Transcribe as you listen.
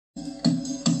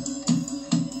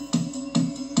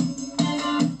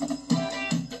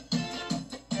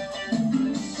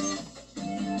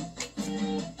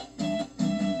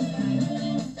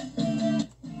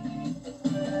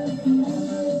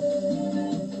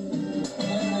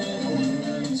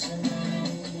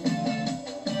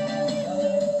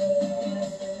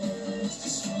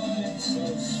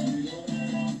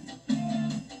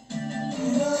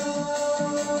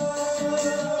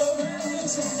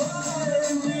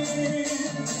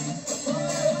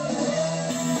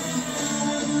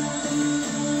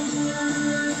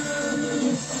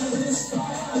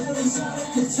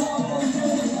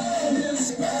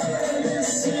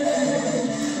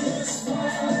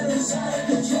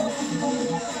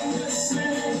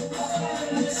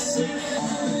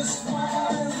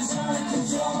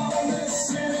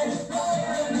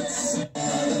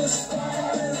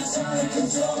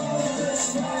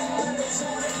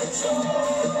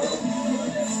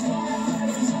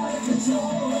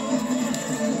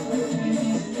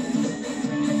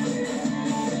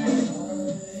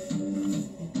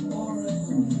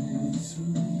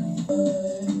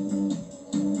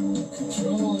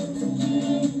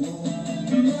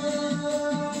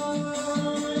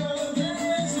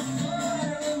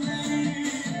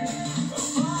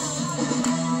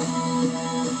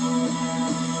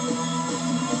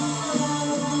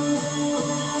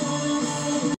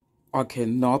I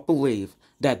cannot believe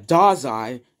that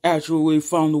Dazai actually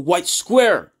found the white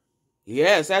square.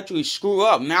 Yes, actually screw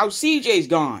up. Now CJ's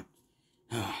gone.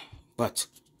 But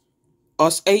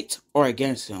us 8 are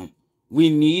against him. We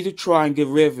need to try and get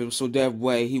rid of him so that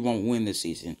way he won't win this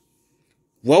season.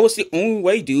 What was the only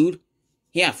way, dude?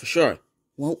 Yeah, for sure.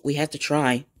 Well, we have to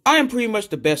try. I am pretty much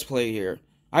the best player here.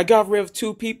 I got rid of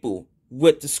 2 people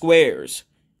with the squares.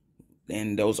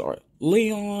 And those are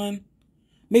Leon.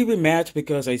 Maybe Matt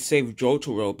because I saved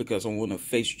Jotaro because I want to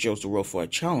face Jotaro for a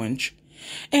challenge.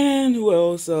 And who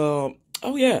else? Oh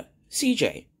yeah,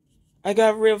 CJ. I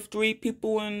got rid of 3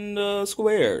 people in the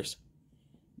squares.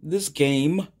 This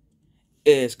game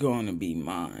is going to be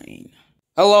mine.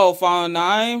 Hello, Final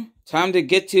 9. Time to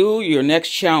get to your next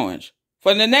challenge.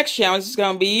 For the next challenge, it's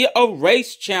going to be a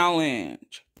race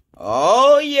challenge.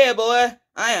 Oh yeah, boy.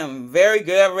 I am very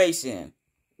good at racing.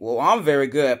 Well, I'm very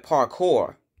good at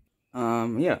parkour.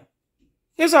 Yeah.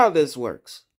 Here's how this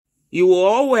works. You will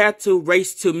all have to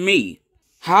race to me.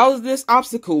 How this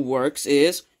obstacle works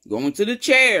is going to the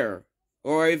chair.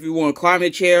 Or if you want to climb the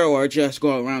chair or just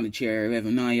go around the chair. If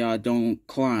none of y'all don't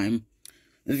climb.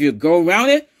 If you go around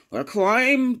it or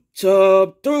climb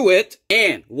through it.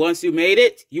 And once you made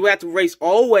it, you have to race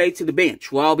all the way to the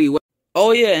bench while I'll be waiting.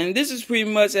 Oh yeah, and this is pretty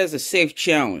much as a safe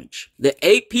challenge. The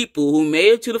 8 people who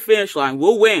made it to the finish line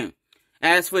will win.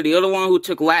 As for the other one who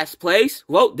took last place,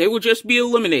 well, they will just be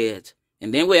eliminated.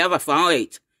 And then we have a final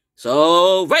 8.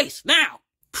 So, race now!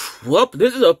 Well,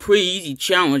 this is a pretty easy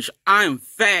challenge. I am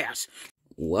fast.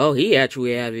 Well, he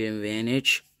actually had the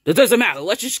advantage. That doesn't matter,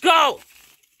 let's just go!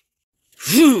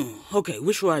 Okay,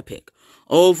 which should I pick?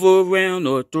 Over, around,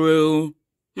 or through?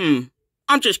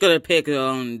 I'm just gonna pick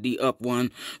the up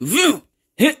one.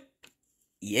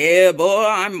 Yeah, boy,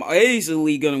 I'm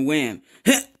easily gonna win.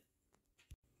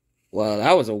 Well,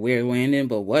 that was a weird landing,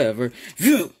 but whatever.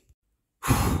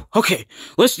 Okay,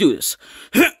 let's do this.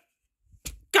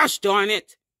 Gosh darn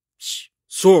it.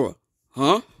 Sora,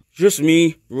 huh? Just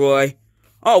me, Roy.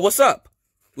 Oh, what's up?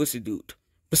 Listen, dude.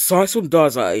 Besides from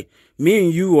Dazai, me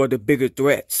and you are the bigger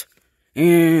threats.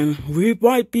 And we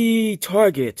might be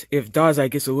target if Dazai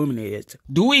gets eliminated.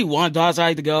 Do we want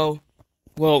Dazai to go?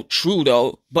 Well, true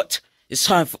though, but it's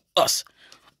time for us.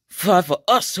 Time for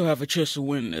us to have a chance to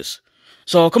win this.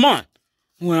 So, come on.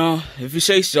 Well, if you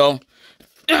say so.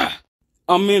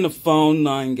 I'm in the Final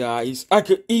 9, guys. I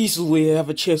could easily have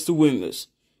a chance to win this.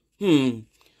 I'm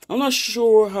not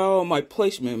sure how my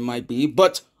placement might be,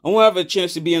 but I want to have a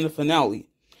chance to be in the finale.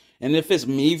 And if it's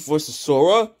me versus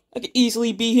Sora, I could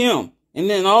easily beat him. And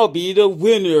then I'll be the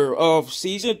winner of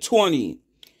Season 20.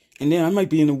 And then I might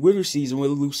be in the winter season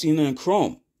with Lucina and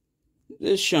Chrome.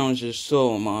 This challenge is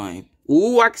so mine.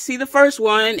 Ooh, I can see the first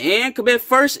one. And commit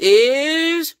first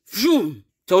is...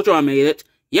 Told you I made it.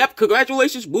 Yep,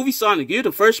 congratulations, Movie Sonic. You're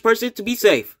the first person to be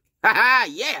safe. Haha,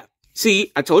 yeah.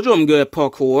 See, I told you I'm good at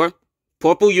parkour.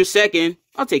 Purple, you're second.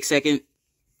 I'll take second.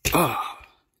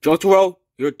 Jotaro,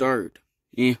 you're third.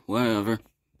 Whatever.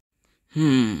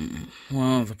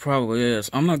 Well, the problem is,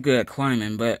 I'm not good at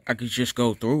climbing, but I could just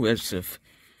go through it if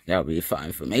that would be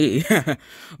fine for me.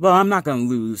 But I'm not gonna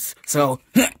lose, so...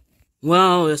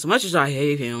 Well, as much as I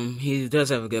hate him, he does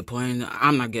have a good point.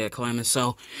 I'm not good at climbing,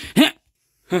 so...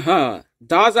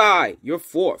 Dazai, you're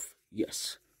 4th.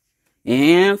 Yes.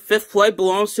 And 5th place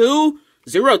belongs to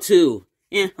 02.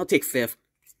 I'll take 5th.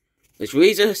 Which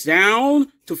leads us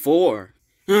down to 4.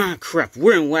 Crap,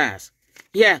 we're in last.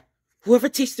 Yeah, whoever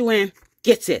takes the win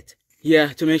gets it.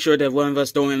 Yeah, to make sure that one of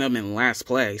us don't end up in last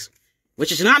place.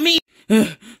 Which is not me!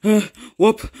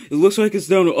 Whoop, it looks like it's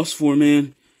down to us 4,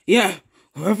 man. Yeah,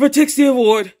 whoever takes the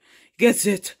award gets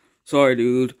it. Sorry,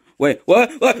 dude. Wait,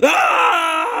 what?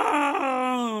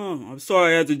 I'm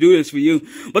sorry I had to do this for you,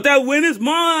 but that win is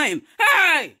mine!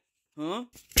 Hey! Huh?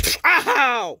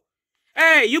 Ow!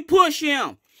 Hey, you push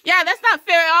him! Yeah, that's not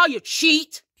fair at all, you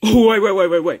cheat! Oh,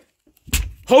 wait.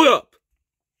 Hold up!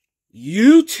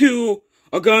 You 2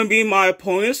 are gonna be my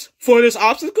opponents for this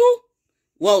obstacle?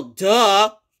 Well,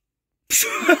 duh!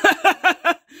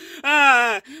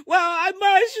 Well, I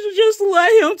might just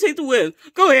let him take the win.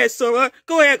 Go ahead, Sora.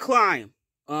 Go ahead, climb.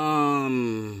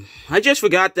 I just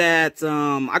forgot that,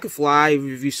 I could fly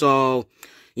if you saw,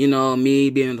 me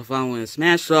being the final in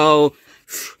Smash, so,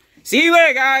 see you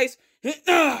later, guys!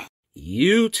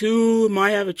 You 2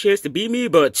 might have a chance to beat me,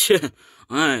 but,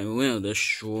 I will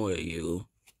destroy you.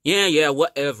 Yeah,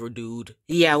 whatever, dude.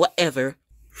 Yeah, whatever.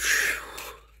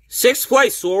 6th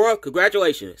place, Sora,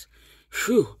 congratulations.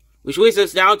 Phew. Which leads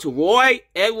us down to Roy,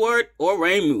 Edward, or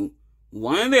Reimu.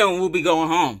 One of them will be going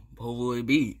home. What will it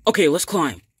be? Okay, let's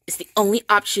climb. It's the only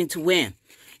option to win.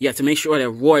 You have to make sure that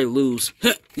Roy lose.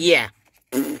 Yeah.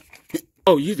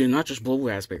 Oh, you did not just blow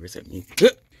raspberries at me.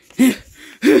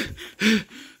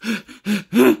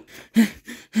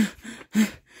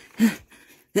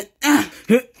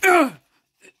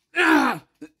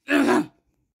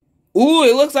 Ooh,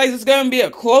 it looks like it's gonna be a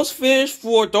close finish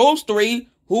for those three.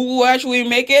 Who will actually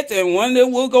make it and one that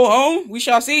will go home? We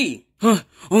shall see.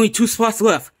 Only 2 spots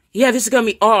left. Yeah, this is gonna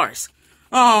be ours.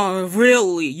 Oh,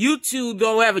 really? You two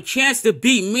don't have a chance to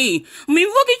beat me. I mean,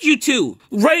 look at you two.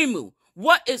 Reimu,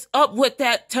 what is up with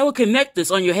that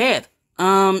telekinesis on your head?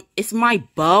 It's my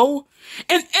bow.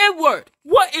 And Edward,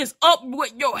 what is up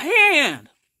with your hand?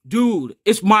 Dude,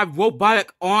 it's my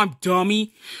robotic arm,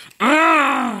 dummy.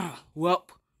 Well,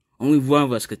 only one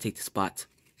of us could take the spot.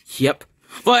 Yep.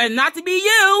 But not to be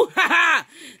you! Ha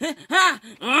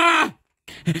ha!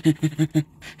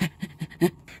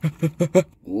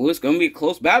 Ooh, it's gonna be a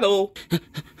close battle.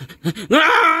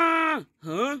 Huh?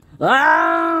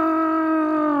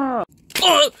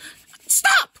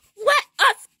 Stop! Let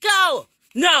us go!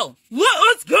 No! Let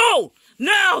us go!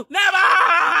 No! Never!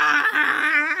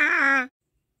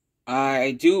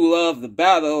 I do love the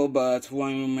battle, but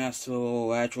one master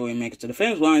will actually make it to the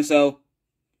finish line, so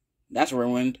that's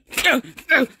ruined. No.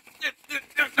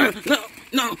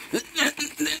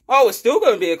 Oh, it's still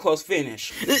gonna be a close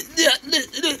finish.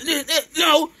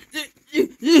 No.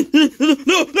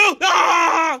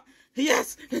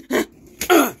 Yes.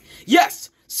 Yes.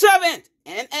 7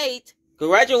 and 8.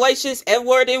 Congratulations,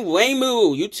 Edward and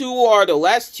Reimu. You two are the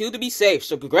last two to be safe,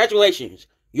 so congratulations.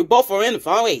 You both are in the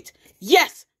final 8.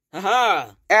 Yes.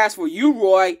 Haha. As for you,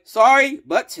 Roy, sorry,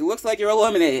 but it looks like you're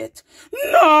eliminated.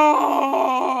 No!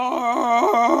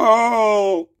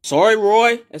 Sorry,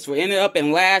 Roy. As for ending up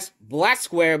in last, black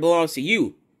square belongs to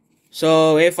you.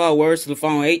 So, if I were to the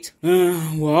final 8,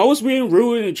 well, I was being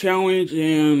rude in the challenge,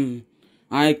 and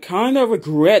I kind of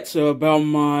regret about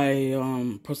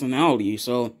my, personality,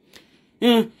 so,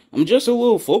 yeah, I'm just a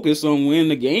little focused on winning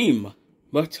the game.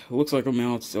 But, it looks like I'm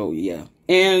out, so, yeah.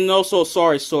 And also,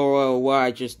 sorry, Sora, what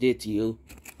I just did to you.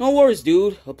 No worries,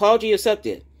 dude. Apology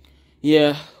accepted.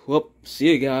 Yeah, well,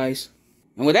 see you guys.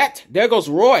 And with that, there goes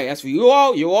Roy. As for you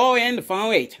all, you're all in the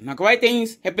final 8. Now, great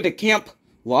things happen to camp.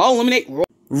 We'll all eliminate Roy.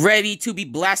 Ready to be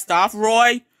blasted off,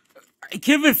 Roy? I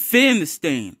can't even fit in this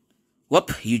thing.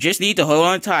 Whoop, you just need to hold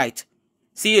on tight.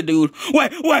 See you, dude.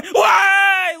 Wait! Let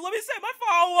me save my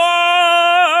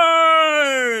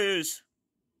followers!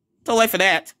 Too late for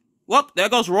that. Whoop, there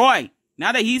goes Roy.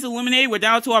 Now that he's eliminated, we're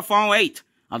down to our final 8.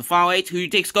 On the final 8, who you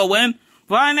think's gonna win?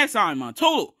 Find next time on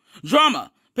Total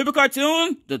Drama Paper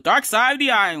Cartoon, The Dark Side of the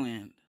Island.